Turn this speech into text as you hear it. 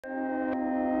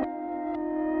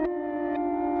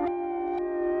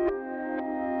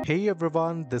Hey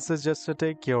everyone, this is Just a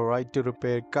Tech, your right to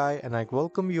repair guy, and I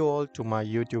welcome you all to my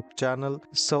YouTube channel.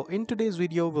 So in today's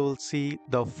video, we will see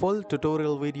the full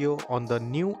tutorial video on the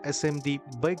new SMD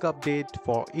big update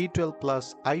for A12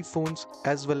 Plus iPhones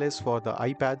as well as for the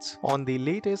iPads. On the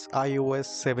latest iOS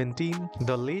 17,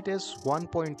 the latest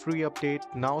 1.3 update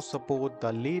now support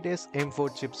the latest M4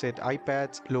 chipset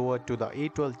iPads lower to the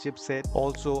A12 chipset.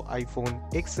 Also iPhone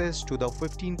XS to the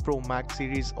 15 Pro Max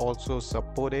series also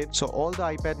supported. So all the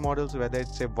iPad models, whether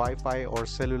it's a Wi-Fi or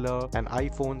cellular and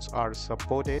iPhones, are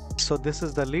supported. So this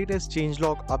is the latest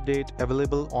changelog update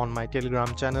available on my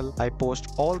Telegram channel. I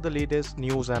post all the latest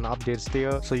news and updates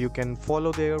there, so you can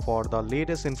follow there for the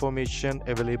latest information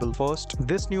available first.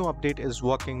 This new update is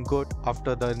working good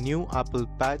after the new Apple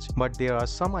patch, but there are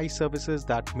some iServices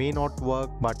that may not work,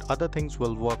 but other things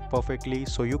will work perfectly,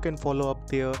 so you can follow up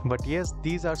there. But yes,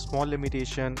 these are small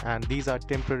limitation and these are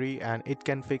temporary and it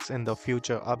can fix in the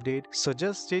future update. So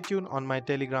just stay tuned on my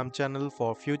Telegram channel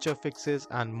for future fixes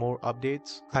and more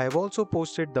updates. I have also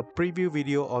posted the preview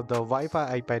video of the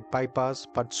Wi-Fi iPad bypass,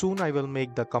 but soon I will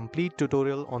make the complete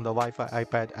tutorial on the Wi-Fi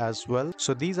iPad as well.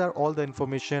 So these are all the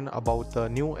information about the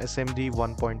new SMD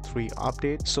 1.3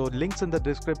 update. So links in the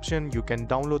description, you can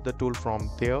download the tool from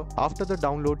there. After the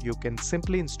download, you can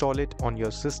simply install it on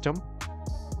your system.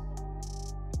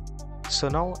 So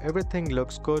now everything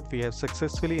looks good. We have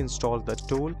successfully installed the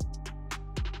tool.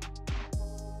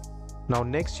 Now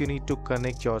next you need to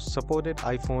connect your supported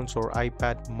iPhones or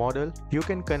iPad model. You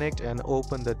can connect and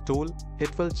open the tool.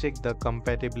 It will check the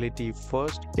compatibility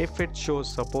first. If it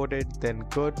shows supported, then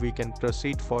good, we can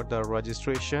proceed for the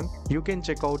registration. You can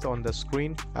check out on the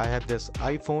screen. I have this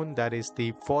iPhone, that is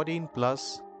the 14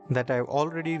 Plus, that I've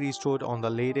already restored on the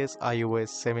latest iOS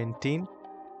 17.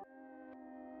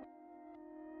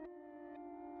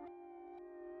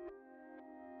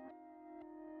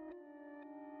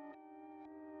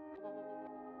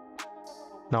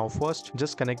 Now first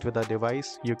just connect with the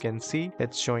device. You can see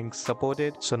it's showing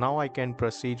supported. So now I can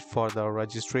proceed for the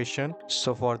registration.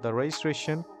 So for the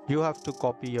registration, you have to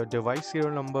copy your device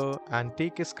serial number and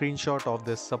take a screenshot of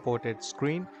this supported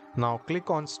screen. Now click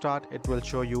on start. It will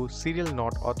show you serial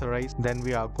not authorized. Then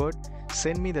we are good.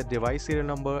 Send me the device serial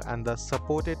number and the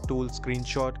supported tool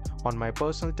screenshot on my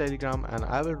personal Telegram and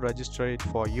I will register it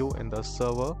for you in the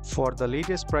server. For the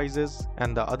latest prices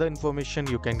and the other information,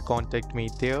 you can contact me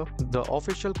there. The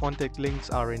official contact links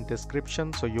are in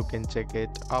description, so you can check it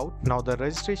out. Now the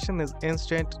registration is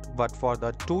instant, but for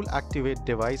the tool activate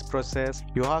device process,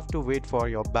 you have to wait for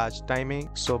your batch timing.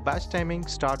 So batch timing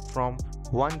start from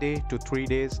 1 day to 3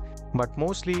 days, but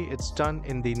mostly it's done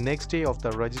in the next day of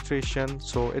the registration.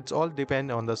 So it's all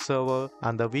depend on the server,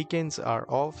 and the weekends are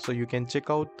off, so you can check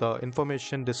out the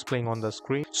information displaying on the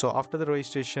screen. So after the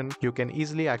registration, you can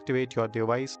easily activate your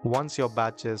device once your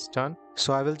batch is done.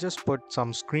 So I will just put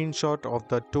some screenshot of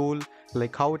the tool,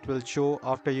 like how it will show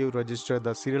after you register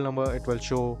the serial number. It will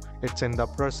show it's in the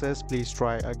process, please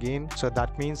try again. So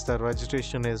that means the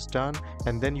registration is done,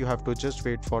 and then you have to just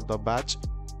wait for the batch.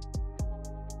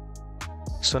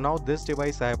 So now this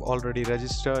device I have already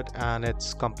registered and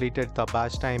it's completed the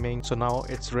batch timing. So now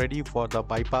it's ready for the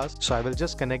bypass. So I will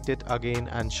just connect it again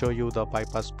and show you the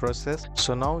bypass process.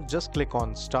 So now just click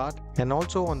on start, and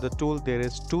also on the tool there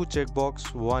is two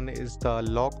checkbox. One is the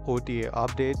lock OTA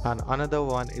update and another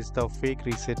one is the fake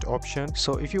reset option.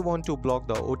 So if you want to block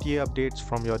the OTA updates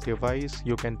from your device,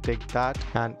 you can take that,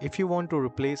 and if you want to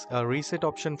replace a reset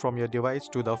option from your device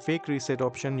to the fake reset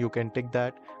option, you can take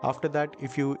that. After that,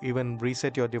 if you even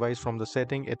reset your device from the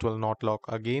setting, it will not lock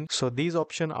again. So these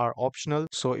options are optional,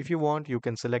 so if you want you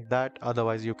can select that,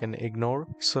 otherwise you can ignore.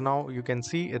 So now you can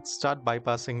see it start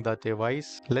bypassing the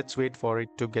device. Let's wait for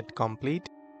it to get complete.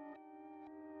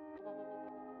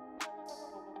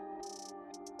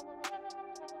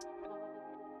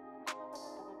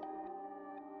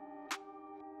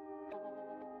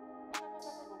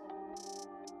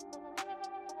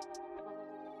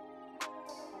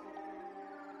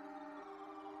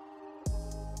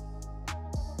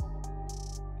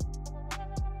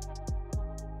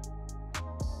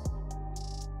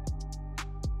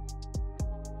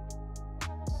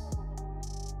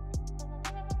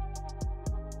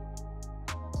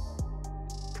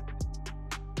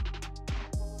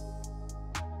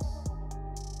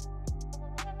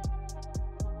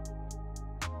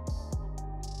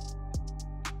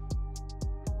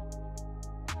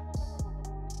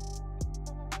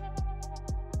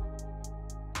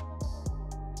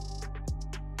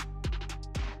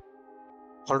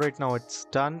 Alright, now it's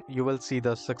done. You will see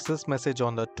the success message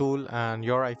on the tool and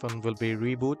your iPhone will be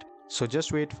reboot. So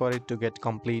just wait for it to get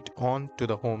complete on to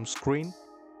the home screen.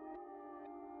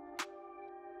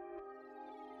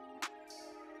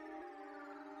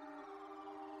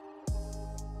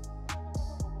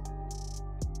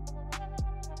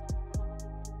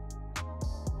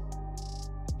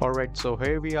 Alright, so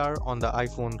here we are on the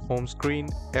iPhone home screen.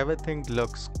 Everything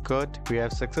looks good. We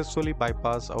have successfully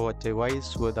bypassed our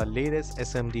device with the latest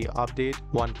SMD update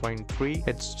 1.3.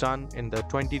 It's done in the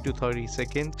 20 to 30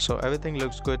 seconds. So everything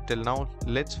looks good till now.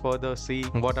 Let's further see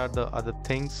what are the other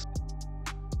things.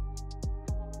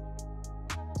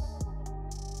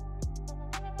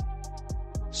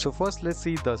 So first let's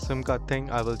see the SIM card thing.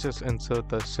 I will just insert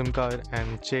the SIM card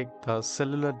and check the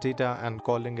cellular data and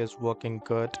calling is working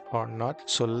good or not.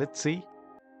 So let's see.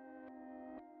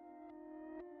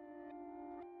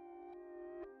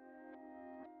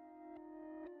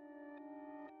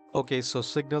 Okay, so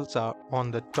signals are on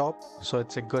the top, so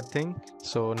it's a good thing.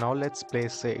 So now let's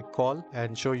place a call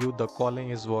and show you the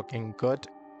calling is working good.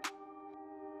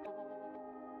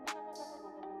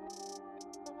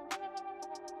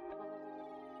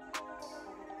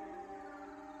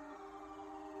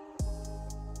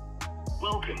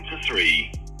 Welcome to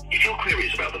 3. If your query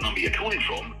is about the number you're calling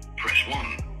from, press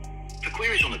 1. For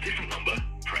queries on a different number,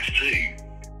 press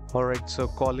 2. Alright, so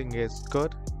calling is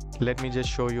good. Let me just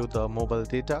show you the mobile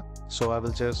data. So I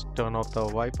will just turn off the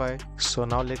Wi-Fi. So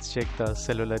now let's check the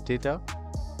cellular data.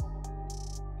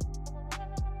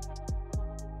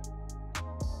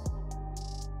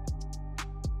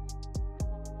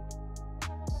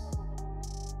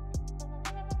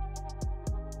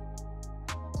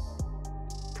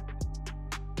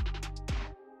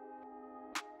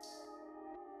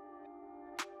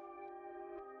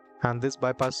 And this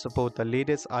bypass support the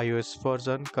latest iOS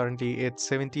version. Currently it's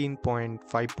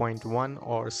 17.5.1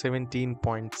 or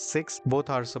 17.6. Both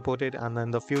are supported, and in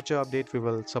the future update we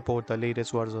will support the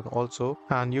latest version also.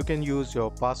 And you can use your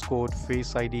passcode,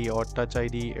 Face ID or Touch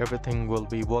ID. Everything will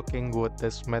be working with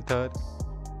this method.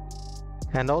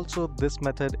 And also this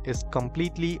method is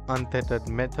completely untethered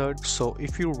method. So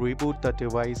if you reboot the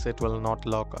device, it will not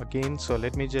lock again. So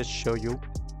let me just show you.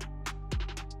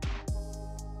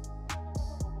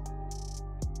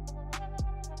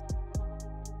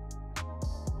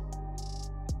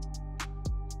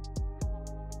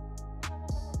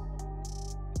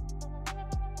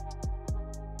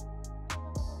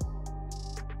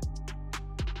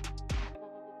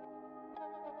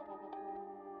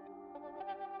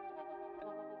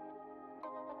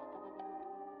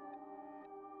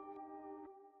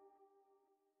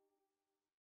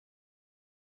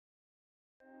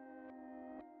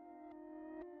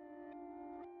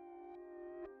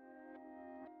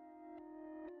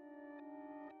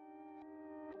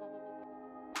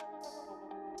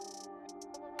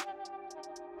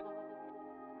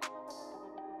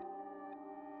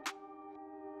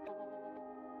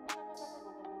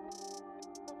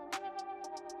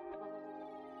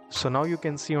 So now you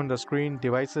can see on the screen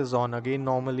device is on again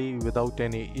normally without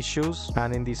any issues.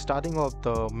 And in the starting of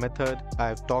the method,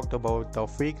 I've talked about the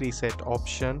fake reset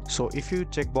option. So if you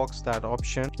checkbox that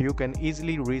option, you can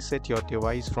easily reset your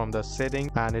device from the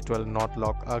setting and it will not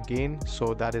lock again.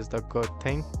 So that is the good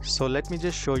thing. So let me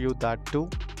just show you that too.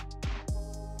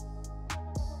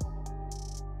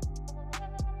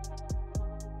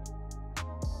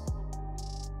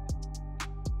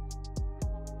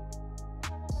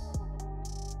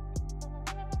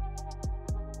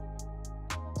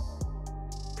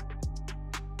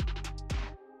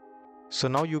 So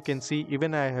now you can see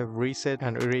even I have reset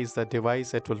and erased the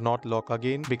device, it will not lock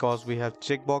again because we have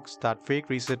checkbox that fake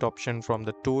reset option from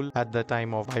the tool at the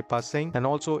time of bypassing. And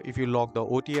also if you lock the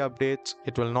OTA updates,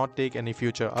 it will not take any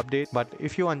future update. But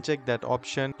if you uncheck that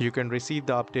option, you can receive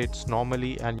the updates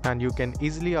normally and you can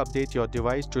easily update your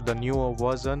device to the newer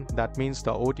version. That means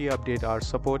the OTA update are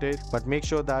supported, but make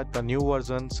sure that the new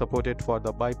version supported for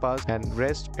the bypass, and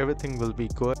rest everything will be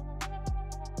good.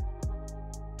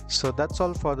 So that's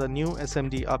all for the new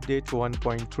SMD update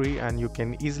 1.3, and you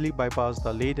can easily bypass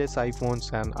the latest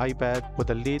iPhones and iPad with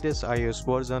the latest iOS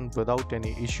version without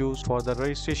any issues. For the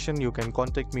registration, you can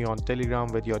contact me on Telegram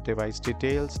with your device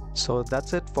details. So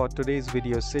that's it for today's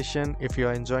video session. If you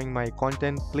are enjoying my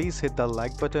content, please hit the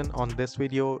like button on this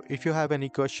video. If you have any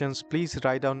questions, please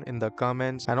write down in the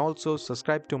comments, and also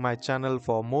subscribe to my channel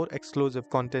for more exclusive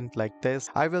content like this.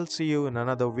 I will see you in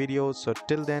another video. So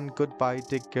till then, goodbye,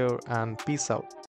 take care and peace out.